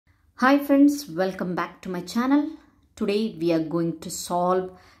Hi friends, welcome back to my channel. Today we are going to solve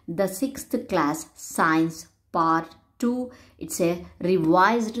the 6th class Science Part 2. It's a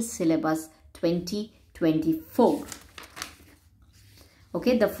revised syllabus 2024.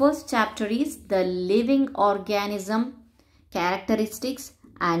 Okay, the first chapter is the living organism, characteristics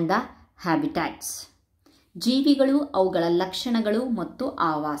and the habitats. ಜೀವಿಗಳು ಅವುಗಳ ಲಕ್ಷಣಗಳು ಮತ್ತು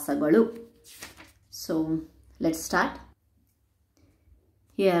ಆವಾಸಗಳು. So let's start.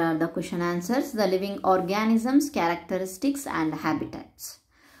 Here are the question answers. The living organisms, characteristics and habitats.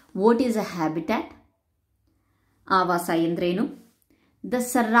 What is a habitat? ಆವಾಸ ಎಂದ್ರೇನು? The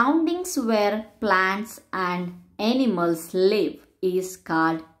surroundings where plants and animals live is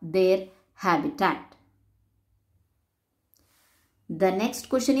called their habitat. The next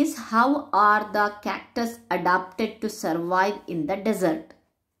question is, how are the cactus adapted to survive in the desert?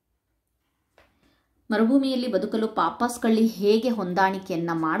 ಮರುಭೂಮಿಯಲ್ಲಿ ಬದುಕಲು ಪಾಪಸ್ ಕಳ್ಳಿ ಹೇಗೆ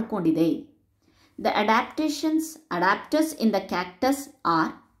ಹೊಂದಾಣಿಕೆಯನ್ನ ಮಾಡಿಕೊಂಡಿದೆ? The adapters in the cactus are,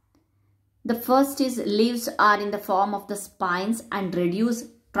 the first is leaves are in the form of the spines and reduce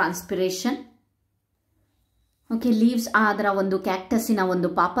transpiration. Okay, leaves ಅದರ ಒಂದು ಕ್ಯಾಕ್ಟಸ್ಸಿನ ಒಂದು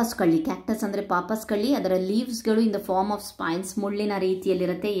ಪಾಪಸ್ ಕಳ್ಳಿ, ಕ್ಯಾಕ್ಟಸ್ ಅಂದರೆ ಪಾಪಸ್ ಕಳ್ಳಿ, ಅದರ ಲೀವ್ಸ್ಗಳು in the form of spines ಮುಳ್ಳಿನ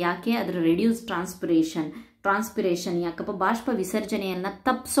ರೀತಿಯಲ್ಲಿರುತ್ತೆ. ಯಾಕೆ? ಅದರ ರೆಡ್ಯೂಸ್ ಟ್ರಾನ್ಸ್ಪಿರೇಷನ್ ಯಾಕಪ್ಪ? ಬಾಷ್ಪ ವಿಸರ್ಜನೆಯನ್ನು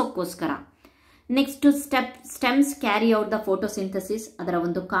ತಪ್ಪಿಸೋಕ್ಕೋಸ್ಕರ. Next stems carry out the photosynthesis, ಅದರ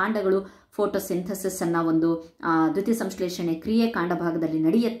ಒಂದು ಕಾಂಡಗಳು ಫೋಟೋಸಿಂಥಸಿಸ್ ಅನ್ನ ಒಂದು ದ್ಯುತಿ ಸಂಶ್ಲೇಷಣೆ ಕ್ರಿಯೆ ಕಾಂಡ ಭಾಗದಲ್ಲಿ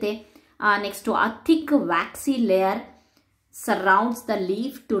ನಡೆಯುತ್ತೆ. Next a thick ವ್ಯಾಕ್ಸಿ layer surrounds the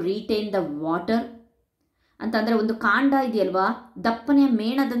leaf to retain the water ಅಂತಂದ್ರೆ ಒಂದು ಕಾಂಡ ಇದೆಯಲ್ವಾ, ದಪ್ಪನೆಯ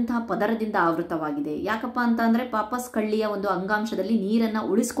ಮೇಣದಂತಹ ಪದರದಿಂದ ಆವೃತವಾಗಿದೆ. ಯಾಕಪ್ಪ ಅಂತ ಅಂದ್ರೆ ಪಾಪಸ್ ಕಳ್ಳಿಯ ಒಂದು ಅಂಗಾಂಶದಲ್ಲಿ ನೀರನ್ನು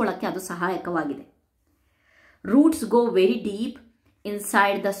ಉಳಿಸ್ಕೊಳ್ಳಕ್ಕೆ ಅದು ಸಹಾಯಕವಾಗಿದೆ. Roots go very deep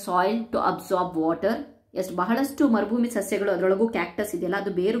inside the soil to absorb water. ಬಹಳಷ್ಟು ಮರುಭೂಮಿ ಸಸ್ಯಗಳು, ಅದರೊಳಗೂ ಕ್ಯಾಕ್ಟಸ್ ಇದೆಯಲ್ಲ,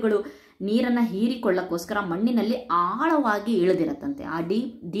 ಅದು ಬೇರುಗಳು ನೀರನ್ನು ಹೀರಿಕೊಳ್ಳಕ್ಕೋಸ್ಕರ ಮಣ್ಣಿನಲ್ಲಿ ಆಳವಾಗಿ ಇಳಿದಿರತ್ತಂತೆ. ಆ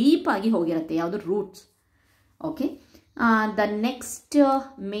ಡೀಪ್ ಆಗಿ ಹೋಗಿರುತ್ತೆ. ಯಾವುದು? Roots. Okay, the next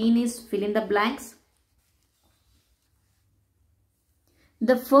main is fill in the blanks.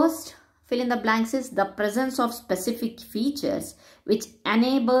 The first fill in the blanks is the presence of specific features which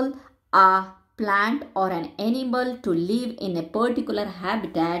enable a plant or an animal to live in a particular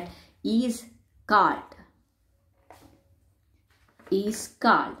habitat is called.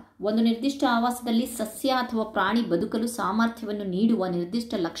 ಒಂದು ನಿರ್ದಿಷ್ಟ ಆವಾಸದಲ್ಲಿ ಸಸ್ಯ ಅಥವಾ ಪ್ರಾಣಿ ಬದುಕಲು ಸಾಮರ್ಥ್ಯವನ್ನು ನೀಡುವ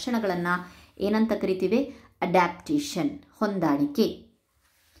ನಿರ್ದಿಷ್ಟ ಲಕ್ಷಣಗಳನ್ನು ಏನಂತ ಕರಿತೀವಿ? ಅಡ್ಯಾಪ್ಟೇಷನ್, ಹೊಂದಾಣಿಕೆ.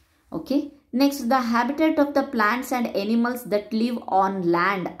 Okay, next the habitat of the plants and animals that live on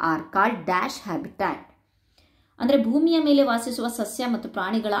land are called dash habitat. ಅಂದರೆ ಭೂಮಿಯ ಮೇಲೆ ವಾಸಿಸುವ ಸಸ್ಯ ಮತ್ತು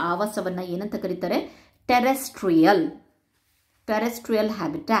ಪ್ರಾಣಿಗಳ ಆವಾಸವನ್ನು ಏನಂತ ಕರೀತಾರೆ? Terrestrial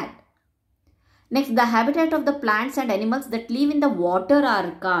habitat. Next the habitat of the plants and animals that live in the water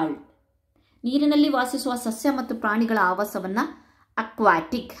are called. ನೀರಿನಲ್ಲಿ ವಾಸಿಸುವ ಸಸ್ಯ ಮತ್ತು ಪ್ರಾಣಿಗಳ ಆವಾಸವನ್ನು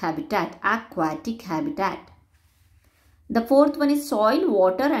aquatic habitat. The fourth one is soil,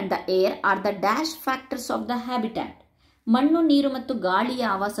 water and the air are the dash factors of the habitat. ಮಣ್ಣು, ನೀರು ಮತ್ತು ಗಾಳಿಯ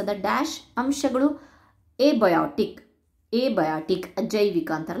ಆವಾಸದ dash ಅಂಶಗಳು ಎಬಯಾಟಿಕ್, ಜೈವಿಕ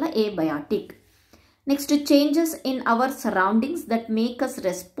ಅಂತಾರಲ್ಲ, ಎಬಯಾಟಿಕ್. Next changes in our surroundings that make us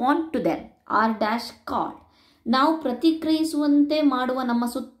respond to them are dash called. ನಾವು ಪ್ರತಿಕ್ರಿಯಿಸುವಂತೆ ಮಾಡುವ ನಮ್ಮ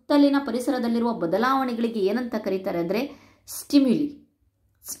ಸುತ್ತಲಿನ ಪರಿಸರದಲ್ಲಿರುವ ಬದಲಾವಣೆಗಳಿಗೆ ಏನಂತ ಕರೀತಾರೆ ಅಂದರೆ stimuli.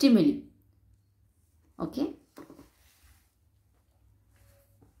 Okay,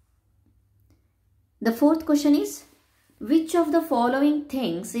 the fourth question is, which of the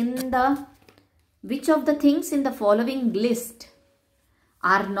things in the following list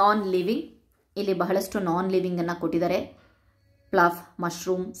are non-living? ಇಲ್ಲಿ ಬಹಳಷ್ಟು ನಾನ್ ಲಿವಿಂಗ್ ಅನ್ನು ಕೊಟ್ಟಿದ್ದಾರೆ. ಪ್ಲಫ್,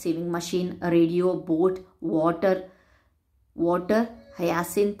 mushroom, sewing machine, radio, boat, water,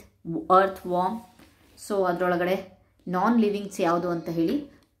 ಹಯಾಸಿಂತ್, earth warm. So ಅದರೊಳಗಡೆ ನಾನ್ ಲಿವಿಂಗ್ಸ್ ಯಾವುದು ಅಂತ ಹೇಳಿ?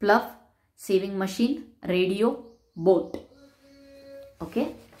 ಪ್ಲಫ್, sewing machine, radio, boat. Okay,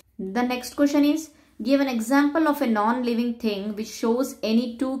 the next question is, give an example of a non-living thing which shows any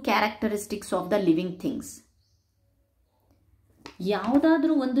two characteristics of the living things.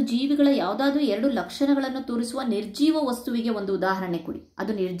 ಯಾವುದಾದ್ರೂ ಒಂದು ಜೀವಿಗಳ ಯಾವುದಾದ್ರೂ ಎರಡು ಲಕ್ಷಣಗಳನ್ನು ತೋರಿಸುವ ನಿರ್ಜೀವ ವಸ್ತುವಿಗೆ ಒಂದು ಉದಾಹರಣೆ ಕೊಡಿ.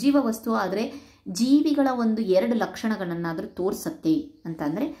 ಅದು ನಿರ್ಜೀವ ವಸ್ತು ಆದರೆ ಜೀವಿಗಳ ಒಂದು ಎರಡು ಲಕ್ಷಣಗಳನ್ನಾದರೂ ತೋರಿಸತ್ತೆ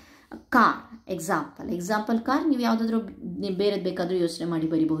ಅಂತಂದರೆ ಕಾರ್. Example car. ನೀವು ಯಾವುದಾದ್ರೂ ಬೇರೆದು ಬೇಕಾದರೂ ಯೋಚನೆ ಮಾಡಿ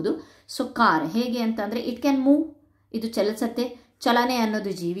ಬರಿಬಹುದು. ಸೊ ಕಾರ್ ಹೇಗೆ ಅಂತಂದರೆ, ಇಟ್ ಕ್ಯಾನ್ ಮೂವ್, ಇದು ಚಲಿಸತ್ತೆ. ಚಲನೆ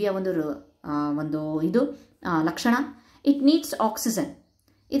ಅನ್ನೋದು ಜೀವಿಯ ಒಂದು ಇದು ಲಕ್ಷಣ. ಇಟ್ ನೀಡ್ಸ್ ಆಕ್ಸಿಜನ್,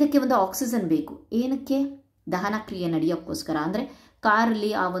 ಇದಕ್ಕೆ ಒಂದು ಆಕ್ಸಿಜನ್ ಬೇಕು. ಏನಕ್ಕೆ? ದಹನ ಕ್ರಿಯೆ ನಡೆಯೋಕ್ಕೋಸ್ಕರ. ಅಂದರೆ ಕಾರಲ್ಲಿ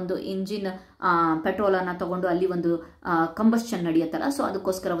ಆ ಒಂದು ಇಂಜಿನ್ ಪೆಟ್ರೋಲನ್ನು ತಗೊಂಡು ಅಲ್ಲಿ ಒಂದು ಕಂಬಸ್ಷನ್ ನಡೆಯುತ್ತಲ್ಲ, ಸೊ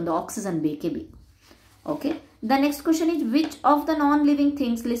ಅದಕ್ಕೋಸ್ಕರ ಒಂದು ಆಕ್ಸಿಜನ್ ಬೇಕೇ ಬೇಕು. Okay. The next question is, which of the non-living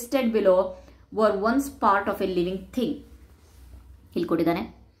things listed below were once part of a living thing? ಇಲ್ಲಿ ಕೊಟ್ಟಿದ್ದಾನೆ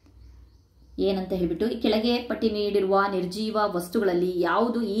ಏನಂತ ಹೇಳಿಬಿಟ್ಟು, ಈ ಕೆಳಗೆ ಪಟ್ಟಿ ನೀಡಿರುವ ನಿರ್ಜೀವ ವಸ್ತುಗಳಲ್ಲಿ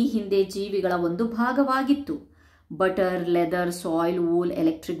ಯಾವುದು ಈ ಹಿಂದೆ ಜೀವಿಗಳ ಒಂದು ಭಾಗವಾಗಿತ್ತು? Butter, leather, soil, wool,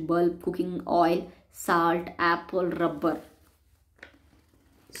 electric bulb, cooking oil, salt, apple, rubber.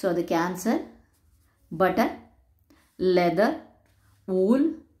 So ಅದಕ್ಕೆ answer butter, leather, wool,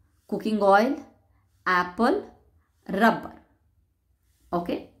 cooking oil, apple, rubber.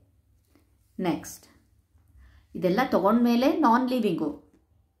 Okay. Next, ಇದೆಲ್ಲ ತಗೊಂಡ್ಮೇಲೆ ನಾನ್ ಲಿವಿಂಗು.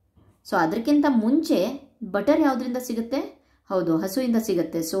 ಸೊ ಅದಕ್ಕಿಂತ ಮುಂಚೆ ಬಟರ್ ಯಾವುದರಿಂದ ಸಿಗುತ್ತೆ? ಹೌದು, ಹಸುವಿಂದ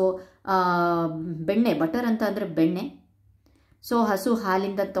ಸಿಗುತ್ತೆ. ಸೊ ಬೆಣ್ಣೆ, ಬಟರ್ ಅಂತ ಅಂದರೆ ಬೆಣ್ಣೆ. ಸೊ ಹಸು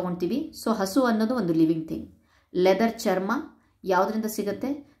ಹಾಲಿಂದ ತೊಗೊಳ್ತೀವಿ. ಸೊ ಹಸು ಅನ್ನೋದು ಒಂದು ಲಿವಿಂಗ್ ಥಿಂಗ್. ಲೆದರ್, ಚರ್ಮ ಯಾವುದರಿಂದ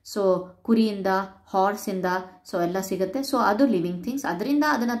ಸಿಗುತ್ತೆ? ಸೊ ಕುರಿಯಿಂದ, ಹಾರ್ಸಿಂದ, ಸೊ ಎಲ್ಲ ಸಿಗುತ್ತೆ. ಸೊ ಅದು ಲಿವಿಂಗ್ ಥಿಂಗ್ಸ್. ಅದರಿಂದ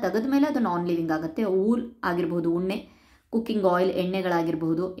ಅದನ್ನು ತೆಗೆದ ಮೇಲೆ ಅದು ನಾನ್ ಲಿವಿಂಗ್ ಆಗುತ್ತೆ. ವೂಲ್ ಆಗಿರ್ಬೋದು, ಉಣ್ಣೆ. Cooking oil,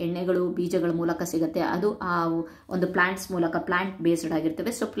 ಎಣ್ಣೆಗಳಾಗಿರ್ಬಹುದು. ಎಣ್ಣೆಗಳು ಬೀಜಗಳ ಮೂಲಕ ಸಿಗುತ್ತೆ. ಅದು ಆ ಒಂದು ಪ್ಲಾಂಟ್ಸ್ ಮೂಲಕ, ಪ್ಲಾಂಟ್ ಬೇಸ್ಡ್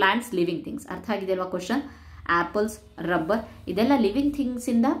ಆಗಿರ್ತವೆ. So plants living things. ಅರ್ಥ ಆಗಿದೆ ಅಲ್ವಾ ಕ್ವಶನ್? ಆಪಲ್ಸ್, ರಬ್ಬರ್ ಇದೆಲ್ಲ ಲಿವಿಂಗ್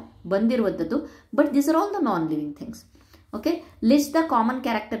ಥಿಂಗ್ಸಿಂದ ಬಂದಿರುವಂಥದ್ದು. But this are all the non living things. Okay. List the common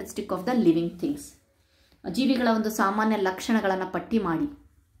characteristic of the living things. ಜೀವಿಗಳ ಒಂದು ಸಾಮಾನ್ಯ ಲಕ್ಷಣಗಳನ್ನು ಪಟ್ಟಿ ಮಾಡಿ.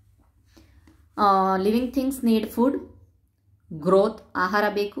 Living things need food. Growth, ಆಹಾರ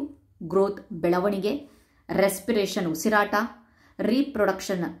ಬೇಕು. ಗ್ರೋತ್, ಬೆಳವಣಿಗೆ. ರೆಸ್ಪಿರೇಷನ್, ಉಸಿರಾಟ.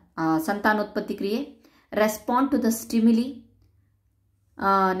 ರೀಪ್ರೊಡಕ್ಷನ್, ಸಂತಾನೋತ್ಪತ್ತಿ ಕ್ರಿಯೆ. Respond to the stimuli.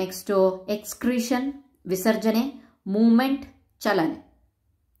 Next excretion, ವಿಸರ್ಜನೆ. ಮೂವ್ಮೆಂಟ್, ಚಲನೆ.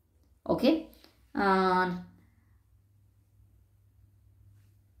 Okay.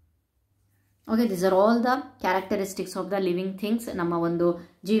 Okay, this are all the characteristics of the living things. ನಮ್ಮ ಒಂದು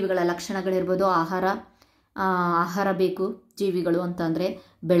ಜೀವಿಗಳ ಲಕ್ಷಣಗಳಿರ್ಬೋದು. ಆಹಾರ ಬೇಕು ಜೀವಿಗಳು ಅಂತ ಅಂದರೆ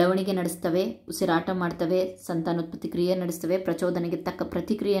ಬೆಳವಣಿಗೆ ನಡೆಸ್ತವೆ, ಉಸಿರಾಟ ಮಾಡ್ತವೆ, ಸಂತಾನೋತ್ಪತ್ತಿ ಕ್ರಿಯೆ ನಡೆಸ್ತವೆ, ಪ್ರಚೋದನೆಗೆ ತಕ್ಕ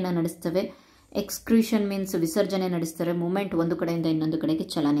ಪ್ರತಿಕ್ರಿಯೆಯನ್ನು ನಡೆಸ್ತವೆ. ಎಕ್ಸ್ಕ್ರೀಷನ್ ಮೀನ್ಸ್ ವಿಸರ್ಜನೆ ನಡೆಸ್ತಾರೆ. ಮೂಮೆಂಟ್, ಒಂದು ಕಡೆಯಿಂದ ಇನ್ನೊಂದು ಕಡೆಗೆ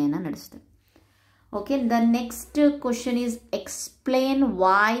ಚಲನೆಯನ್ನು ನಡೆಸ್ತವೆ. Okay. The next question is, explain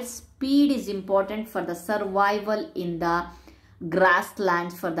Y speed is important for the survival in the gross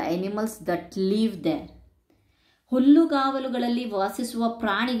lands for the animals that leave there. ಹುಲ್ಲುಗಾವಲುಗಳಲ್ಲಿ ವಾಸಿಸುವ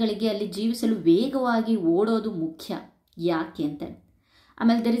ಪ್ರಾಣಿಗಳಿಗೆ ಅಲ್ಲಿ ಜೀವಿಸಲು ವೇಗವಾಗಿ ಓಡೋದು ಮುಖ್ಯ. ಯಾಕೆ ಅಂತ.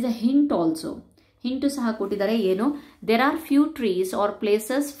 ಆಮೇಲೆ there is a hint also. Hint ಸಹ ಕೊಟ್ಟಿದ್ದಾರೆ. ಏನು? There are few trees are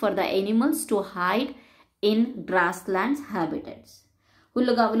places for the animals to hide in gross lands habitats.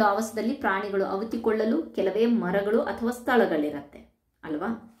 ಹುಲ್ಲುಗಾವಲು ಆವಾಸದಲ್ಲಿ ಪ್ರಾಣಿಗಳು ಅವತಿಕೊಳ್ಳಲು ಕೆಲವೇ ಮರಗಳು ಅಥವಾ ಸ್ಥಳಗಳಿರುತ್ತೆ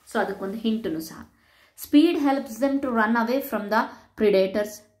ಅಲ್ವಾ? ಸೊ ಅದಕ್ಕೊಂದು ಹಿಂಟನ್ನು ಸಹ. Speed helps them to run away from the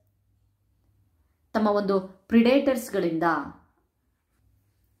predators. ತಮ್ಮ ಒಂದು ಪ್ರಿಡೇಟರ್ಸ್ಗಳಿಂದ,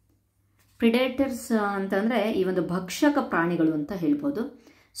 ಪ್ರಿಡೇಟರ್ಸ್ ಅಂತಂದರೆ ಈ ಒಂದು ಭಕ್ಷಕ ಪ್ರಾಣಿಗಳು ಅಂತ ಹೇಳ್ಬೋದು.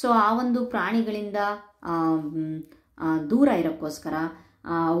 ಸೊ ಆ ಒಂದು ಪ್ರಾಣಿಗಳಿಂದ ದೂರ ಇರೋಕ್ಕೋಸ್ಕರ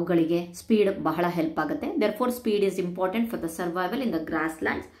ಅವುಗಳಿಗೆ ಸ್ಪೀಡ್ ಬಹಳ ಹೆಲ್ಪ್ ಆಗುತ್ತೆ. There four speed is important for the survival in the gross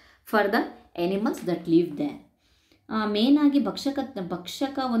lands for the animals that leave there. Main ಆಗಿ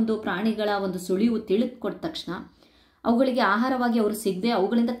ಭಕ್ಷಕ ಒಂದು ಪ್ರಾಣಿಗಳ ಒಂದು ಸುಳಿವು ತಿಳಿದುಕೊಟ್ಟ ತಕ್ಷಣ ಅವುಗಳಿಗೆ ಆಹಾರವಾಗಿ ಅವರು ಸಿಗದೆ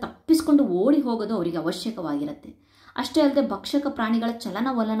ಅವುಗಳಿಂದ ತಪ್ಪಿಸ್ಕೊಂಡು ಓಡಿ ಹೋಗೋದು ಅವರಿಗೆ ಅವಶ್ಯಕವಾಗಿರುತ್ತೆ. ಅಷ್ಟೇ ಅಲ್ಲದೆ ಭಕ್ಷಕ ಪ್ರಾಣಿಗಳ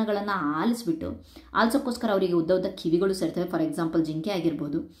ಚಲನವಲನಗಳನ್ನು ಆಲಿಸೋಕ್ಕೋಸ್ಕರ ಅವರಿಗೆ ಉದ್ದ ಕಿವಿಗಳು ಸೇರ್ತವೆ. ಫಾರ್ ಎಕ್ಸಾಂಪಲ್ ಜಿಂಕೆ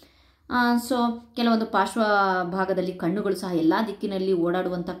ಆಗಿರ್ಬೋದು. ಸೊ ಕೆಲವೊಂದು ಪಾರ್ಶ್ವ ಭಾಗದಲ್ಲಿ ಕಣ್ಣುಗಳು ಸಹ, ಎಲ್ಲ ದಿಕ್ಕಿನಲ್ಲಿ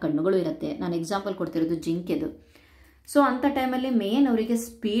ಓಡಾಡುವಂಥ ಕಣ್ಣುಗಳು ಇರುತ್ತೆ. ನಾನು ಎಕ್ಸಾಂಪಲ್ ಕೊಡ್ತಿರೋದು ಜಿಂಕೆದು. ಸೊ ಅಂಥ ಟೈಮಲ್ಲಿ ಮೇನ್ ಅವರಿಗೆ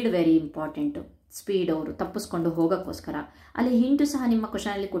ಸ್ಪೀಡ್ ವೆರಿ ಇಂಪಾರ್ಟೆಂಟು. ಸ್ಪೀಡ್ ಅವರು ತಪ್ಪಿಸ್ಕೊಂಡು ಹೋಗೋಕ್ಕೋಸ್ಕರ. ಅಲ್ಲಿ ಹಿಂಟು ಸಹ ನಿಮ್ಮ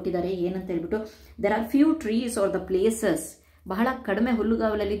ಕ್ವಶನಲ್ಲಿ ಕೊಟ್ಟಿದ್ದಾರೆ. ಏನಂತ ಹೇಳ್ಬಿಟ್ಟು, there are few trees are the places. ಬಹಳ ಕಡಿಮೆ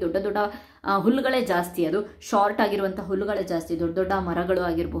ಹುಲ್ಲುಗಾವಲಲ್ಲಿ ದೊಡ್ಡ ದೊಡ್ಡ ಹುಲ್ಲುಗಳೇ ಜಾಸ್ತಿ. ಅದು ಶಾರ್ಟ್ ಆಗಿರುವಂಥ ಹುಲ್ಲುಗಳೇ ಜಾಸ್ತಿ. ದೊಡ್ಡ ದೊಡ್ಡ ಮರಗಳು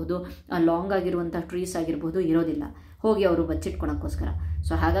ಆಗಿರ್ಬೋದು, ಲಾಂಗ್ ಆಗಿರುವಂಥ ಟ್ರೀಸ್ ಆಗಿರ್ಬೋದು ಇರೋದಿಲ್ಲ ಹೋಗಿ ಅವರು ಬಚ್ಚಿಟ್ಕೊಳಕ್ಕೋಸ್ಕರ.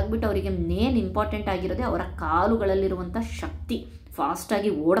 ಸೊ ಹಾಗಾಗ್ಬಿಟ್ಟು ಅವರಿಗೆ ಮೇನ್ ಇಂಪಾರ್ಟೆಂಟ್ ಆಗಿರೋದೇ ಅವರ ಕಾಲುಗಳಲ್ಲಿರುವಂಥ ಶಕ್ತಿ,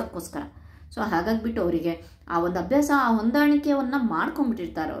 ಫಾಸ್ಟಾಗಿ ಓಡೋಕ್ಕೋಸ್ಕರ. ಸೊ ಹಾಗಾಗ್ಬಿಟ್ಟು ಅವರಿಗೆ ಆ ಒಂದು ಅಭ್ಯಾಸ, ಆ ಹೊಂದಾಣಿಕೆಯನ್ನು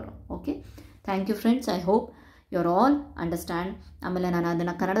ಮಾಡ್ಕೊಂಡ್ಬಿಟ್ಟಿರ್ತಾರೆ ಅವರು. Okay. Thank you friends. I hope you are all understand. ಆಮೇಲೆ ನಾನು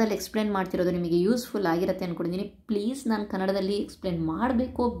ಅದನ್ನು ಕನ್ನಡದಲ್ಲಿ ಎಕ್ಸ್ಪ್ಲೇನ್ ಮಾಡ್ತಿರೋದು ನಿಮಗೆ ಯೂಸ್ಫುಲ್ ಆಗಿರುತ್ತೆ ಅಂದ್ಕೊಂಡಿದ್ದೀನಿ. ಪ್ಲೀಸ್ ನಾನು ಕನ್ನಡದಲ್ಲಿ ಎಕ್ಸ್ಪ್ಲೇನ್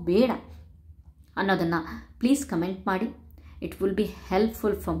ಮಾಡಬೇಕೋ ಬೇಡ ಅನ್ನೋದನ್ನು ಪ್ಲೀಸ್ ಕಮೆಂಟ್ ಮಾಡಿ. It will be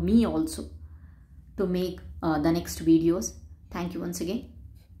helpful for me also to make the next videos. Thank you once again.